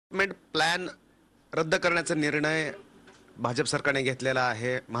Development plan रद्द करण्याचा निर्णय भाजप सरकारने घेतलेला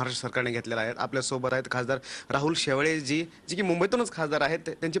आहे, महाराष्ट्र सरकारने घेतलेला आहे. आपल्या सोबत आहेत खासदार राहुल शेवाळे जी की मुंबईतूनच खासदार आहेत.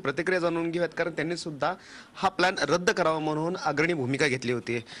 त्यांची प्रतिक्रिया जाणून घेऊयात, कारण त्यांनी सुद्धा हा प्लॅन रद्द करावा म्हणून अग्रणी भूमिका घेतली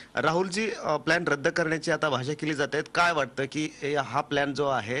होती. राहुलजी, प्लॅन रद्द करण्याची आता भाषा केली जाते. काय वाटतं की हा प्लॅन जो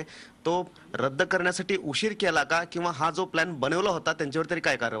आहे तो रद्द करण्यासाठी उशीर केला का, किंवा हा जो प्लॅन बनवला होता त्यांच्यावर तरी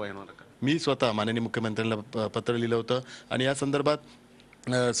काय कारवाई होणार का? मी स्वतः माननीय मुख्यमंत्र्यांना पत्र लिहिलं होतं आणि या संदर्भात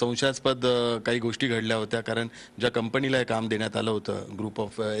संशयास्पद काही गोष्टी घडल्या होत्या. कारण ज्या कंपनीला हे काम देण्यात आलं होतं, ग्रुप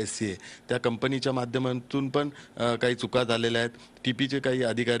ऑफ SCA, त्या कंपनीच्या माध्यमातून पण काही चुका झालेल्या आहेत. TPचे काही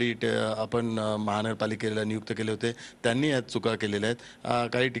अधिकारी आपण महानगरपालिकेला नियुक्त केले होते, त्यांनी यात चुका केलेल्या आहेत.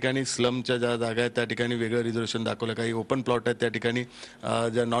 काही ठिकाणी स्लमच्या ज्या जागा आहेत त्या ठिकाणी वेगळं रिझर्वेशन दाखवलं, काही ओपन प्लॉट आहेत त्या ठिकाणी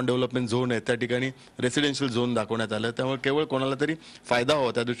ज्या नॉन डेव्हलपमेंट झोन आहेत त्या ठिकाणी रेसिडेन्शियल झोन दाखवण्यात आलं. त्यामुळे केवळ कोणाला तरी फायदा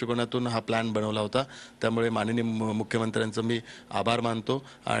व्हावा त्या दृष्टिकोनातून हा प्लॅन बनवला होता. त्यामुळे माननीय मुख्यमंत्र्यांचं मी आभार मानतो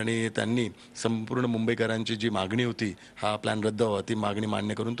आणि त्यांनी संपूर्ण मुंबईकरांची जी मागणी होती हा प्लॅन रद्द व्हावा, ती मागणी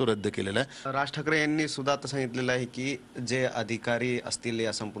मान्य करून तो रद्द केलेला आहे. राज ठाकरे यांनी सुद्धा आता सांगितलेलं आहे की जे अधिकारी असतील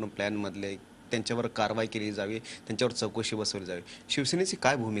या संपूर्ण प्लॅन मधले त्यांच्यावर कारवाई केली जावी, त्यांच्यावर चौकशी बसवली जावी. शिवसेनेची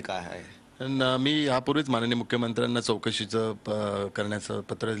काय भूमिका आहे? मी यापूर्वीच माननीय मुख्यमंत्र्यांना चौकशीचं करण्याचं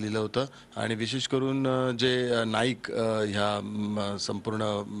पत्र लिहिलं होतं आणि विशेष करून जे नाईक ह्या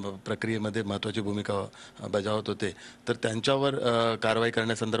संपूर्ण प्रक्रियेमध्ये महत्त्वाची भूमिका बजावत होते तर त्यांच्यावर कारवाई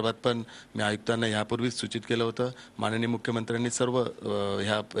करण्यासंदर्भात पण मी आयुक्तांना यापूर्वीच सूचित केलं होतं. माननीय मुख्यमंत्र्यांनी सर्व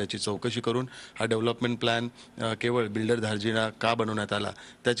याची चौकशी करून हा डेव्हलपमेंट प्लॅन केवळ बिल्डर धार्जिणा का बनवण्यात आला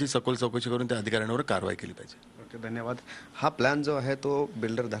त्याची सखोल चौकशी करून त्या अधिकाऱ्यांवर कारवाई केली पाहिजे. धन्यवाद. हा प्लॅन जो आहे तो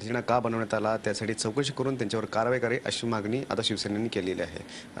बिल्डर धार्जिणा का बनवण्यात आला त्यासाठी चौकशी करून त्यांच्यावर कारवाई करावी अशी मागणी आता शिवसेनेने केलेली आहे.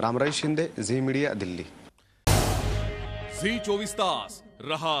 Ramraj Shinde, Zee media, Delhi. Zee 24 तास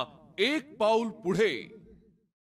रहा एक पाऊल पुढे.